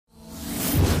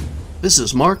This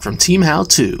is Mark from Team How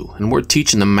To, and we're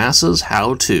teaching the masses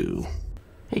how to.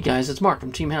 Hey guys, it's Mark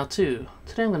from Team How To.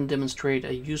 Today I'm going to demonstrate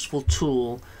a useful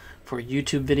tool for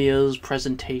YouTube videos,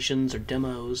 presentations, or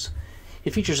demos.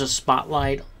 It features a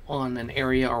spotlight on an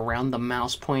area around the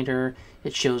mouse pointer.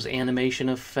 It shows animation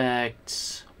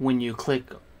effects when you click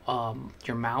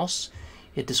your mouse.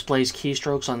 It displays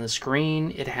keystrokes on the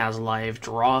screen. It has a live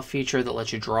draw feature that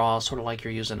lets you draw sort of like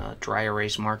you're using a dry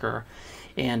erase marker.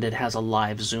 And it has a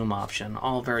live zoom option.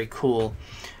 All very cool.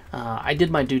 I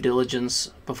did my due diligence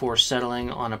before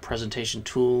settling on a presentation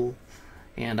tool,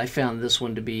 and I found this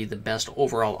one to be the best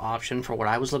overall option for what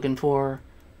I was looking for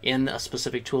in a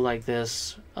specific tool like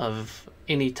this of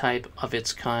any type of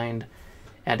its kind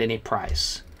at any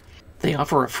price. They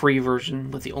offer a free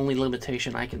version, but the only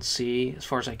limitation I can see, as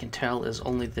far as I can tell, is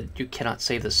only that you cannot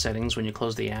save the settings when you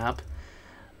close the app.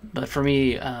 But for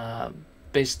me,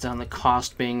 based on the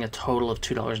cost being a total of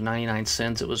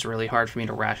 $2.99, it was really hard for me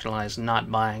to rationalize not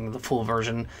buying the full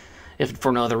version, if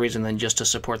for no other reason than just to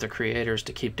support the creators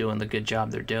to keep doing the good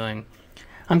job they're doing.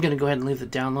 I'm going to go ahead and leave the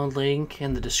download link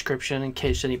in the description in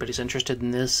case anybody's interested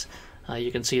in this.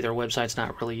 You can see their website's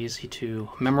not really easy to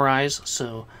memorize,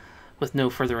 so with no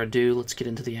further ado, let's get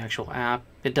into the actual app.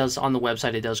 It does, on the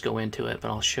website, it does go into it,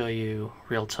 but I'll show you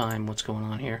real time what's going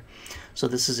on here. So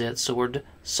this is it, Sword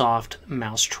Soft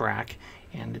Mouse Track.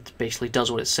 And it basically does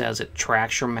what it says. It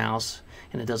tracks your mouse,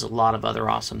 and it does a lot of other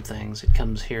awesome things. It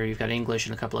comes here, you've got English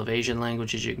and a couple of Asian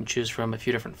languages you can choose from, a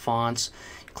few different fonts.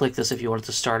 Click this if you want it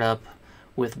to start up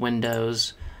with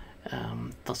Windows.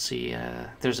 Let's see,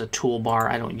 there's a toolbar.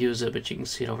 I don't use it, but you can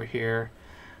see it over here.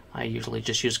 I usually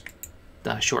just use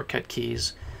shortcut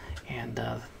keys. And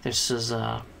this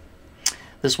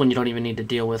one you don't even need to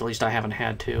deal with, at least I haven't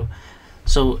had to.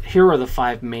 So here are the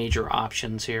 5 major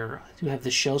options here. You have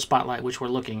the show spotlight, which we're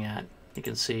looking at. You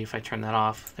can see if I turn that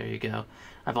off, there you go.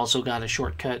 I've also got a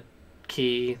shortcut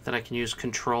key that I can use,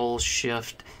 Control,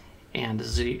 Shift, and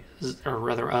Z, or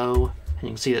rather O, and you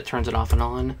can see that turns it off and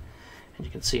on. And you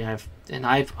can see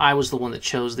I was the one that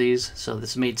chose these, so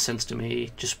this made sense to me.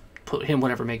 Just put in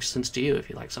whatever makes sense to you if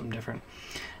you like something different.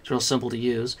 It's real simple to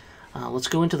use. Let's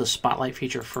go into the spotlight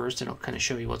feature first, and I'll kind of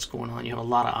show you what's going on. You have a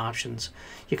lot of options.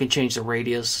 You can change the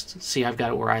radius. See, I've got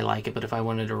it where I like it, but if I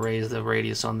wanted to raise the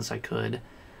radius on this, I could.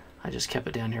 I just kept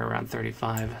it down here around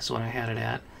 35. That's what I had it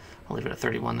at. I'll leave it at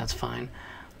 31. That's fine.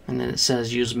 And then it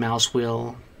says use mouse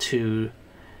wheel to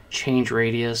change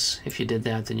radius. If you did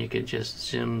that, then you could just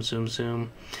zoom, zoom,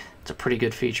 zoom. It's a pretty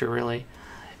good feature, really.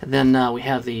 And then we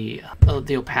have the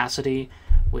opacity,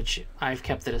 which I've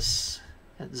kept it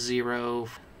at 0.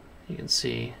 You can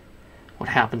see what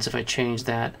happens if I change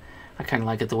that. I kind of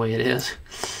like it the way it is.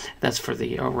 That's for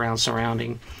the around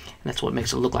surrounding. And that's what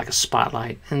makes it look like a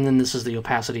spotlight. And then this is the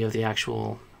opacity of the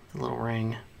actual little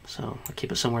ring. So I'll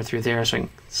keep it somewhere through there so I can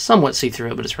somewhat see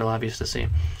through it, but it's real obvious to see.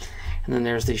 And then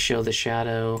there's the show the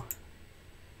shadow,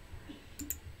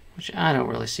 which I don't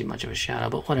really see much of a shadow,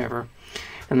 but whatever.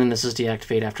 And then this is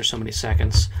deactivate after so many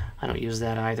seconds. I don't use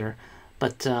that either.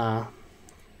 But go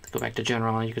back to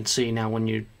general, and you can see now when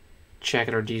you check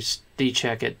it or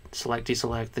decheck it, select,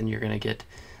 deselect, then you're going to get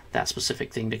that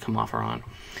specific thing to come off or on.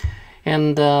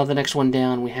 And the next one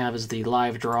down we have is the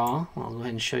live draw. I'll go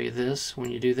ahead and show you this.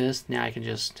 When you do this, now I can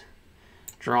just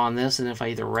draw on this, and if I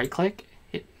either right click,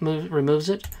 it removes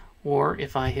it, or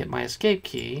if I hit my escape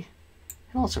key,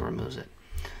 it also removes it.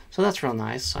 So that's real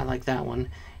nice. I like that one.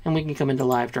 And we can come into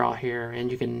live draw here,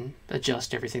 and you can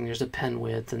adjust everything. There's the pen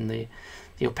width and the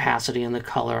opacity and the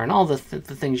color and all the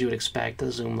things you would expect,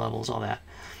 the zoom levels, all that.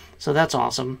 So that's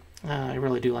awesome. I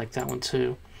really do like that one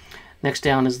too. Next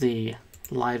down is the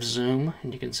live zoom,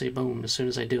 and you can see, boom, as soon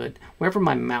as I do it, wherever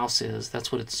my mouse is,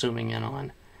 that's what it's zooming in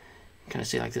on. Kind of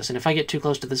see like this. And if I get too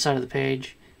close to this side of the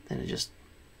page, then it just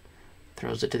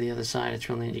throws it to the other side. It's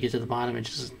really neat. You get to the bottom, it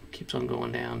just keeps on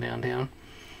going down, down, down.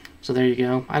 So there you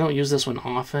go. I don't use this one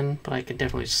often, but I can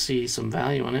definitely see some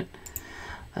value in it.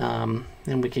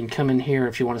 Then we can come in here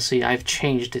if you want to see. I've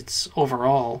changed its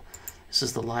overall. This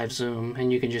is the live zoom,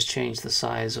 and you can just change the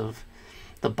size of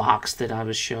the box that I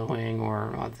was showing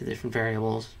or the different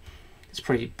variables. It's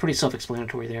pretty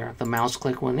self-explanatory there. The mouse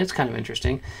click one, it's kind of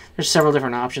interesting. There's several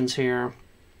different options here.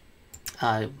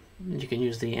 You can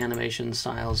use the animation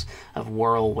styles of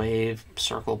whirl, wave,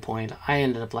 circle, point. I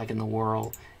ended up liking the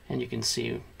whirl, and you can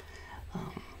see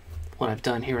what I've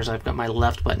done here is I've got my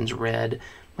left button's red,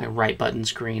 my right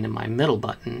button's green, and my middle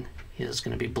button is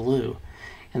going to be blue.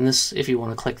 And this, if you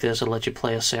want to click this, it'll let you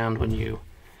play a sound when you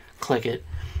click it.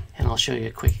 And I'll show you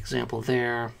a quick example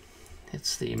there.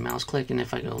 It's the mouse click, and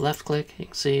if I go left click, you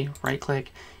can see right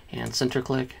click and center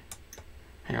click.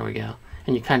 There we go.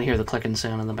 And you kind of hear the clicking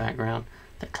sound in the background.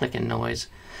 clicking noise.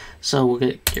 So we'll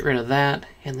get rid of that,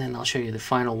 and then I'll show you the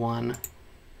final one.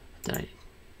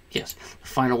 Yes, the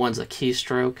final one's the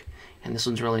keystroke, and this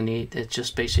one's really neat. It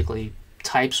just basically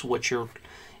types what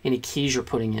any keys you're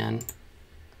putting in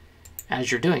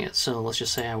as you're doing it. So let's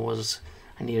just say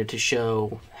I needed to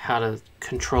show how to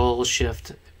Control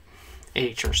Shift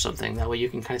H or something. That way you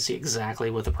can kind of see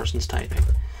exactly what the person's typing.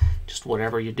 Just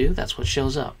whatever you do, that's what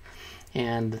shows up.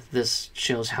 And this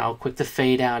shows how quick the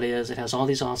fade out is. It has all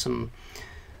these awesome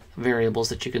variables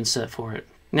that you can set for it.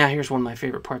 Now here's one of my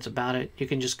favorite parts about it. You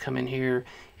can just come in here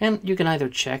and you can either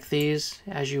check these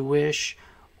as you wish,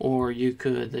 or you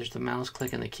could, there's the mouse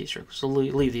click and the keystroke. So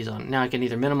leave these on. Now I can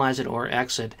either minimize it or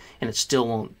exit, and it still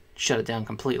won't shut it down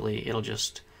completely. It'll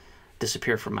just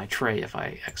disappear from my tray if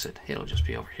I exit. It'll just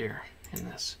be over here in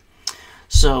this.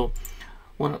 So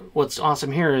what's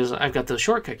awesome here is I've got those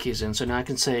shortcut keys in, so now I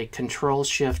can say Control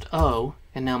Shift O,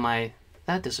 and now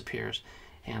that disappears.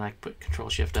 And I put Control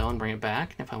Shift O and bring it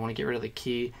back. And if I want to get rid of the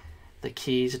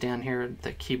keys down here,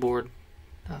 the keyboard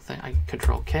thing, I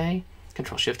Control K,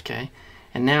 Control Shift K.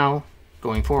 And now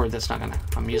going forward, that's not gonna,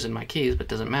 I'm using my keys, but it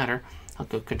doesn't matter. I'll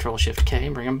go Control Shift K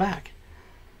and bring them back.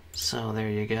 So there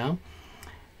you go.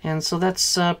 And so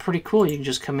that's pretty cool. You can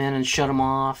just come in and shut them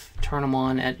off, turn them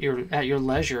on at your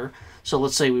leisure. So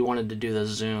let's say we wanted to do the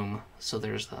zoom. So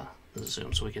there's the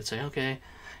zoom. So we could say, okay,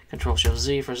 Control Shift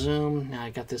Z for zoom. Now I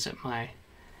got this at my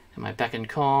beck and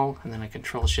call, and then I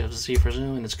Control Shift Z for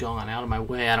zoom, and it's gone out of my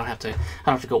way. I don't have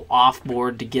to go off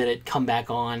board to get it, come back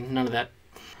on. None of that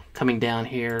coming down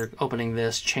here, opening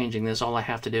this, changing this. All I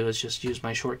have to do is just use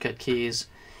my shortcut keys.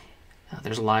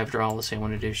 There's a live draw. Let's say I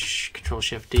want to do Control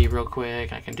Shift D real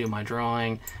quick. I can do my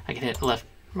drawing. I can hit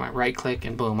my right click,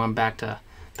 and boom, I'm back to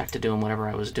doing whatever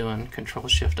I was doing. Control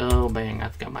Shift O, bang,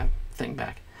 I've got my thing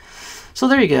back. So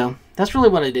there you go. That's really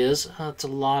what it is. It's a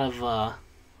lot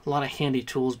of handy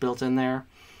tools built in there,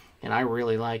 and I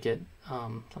really like it.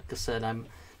 Like I said, I'm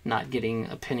not getting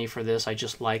a penny for this. I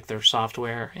just like their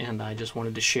software, and I just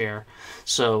wanted to share.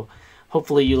 So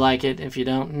hopefully you like it. If you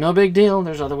don't, no big deal.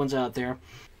 There's other ones out there.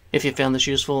 If you found this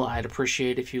useful, I'd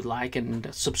appreciate if you like and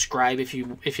subscribe if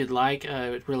you'd like.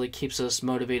 It really keeps us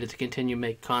motivated to continue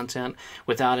make content.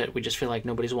 Without it, we just feel like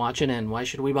nobody's watching, and why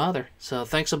should we bother? So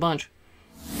thanks a bunch.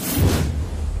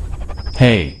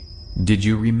 Hey, did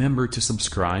you remember to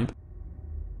subscribe?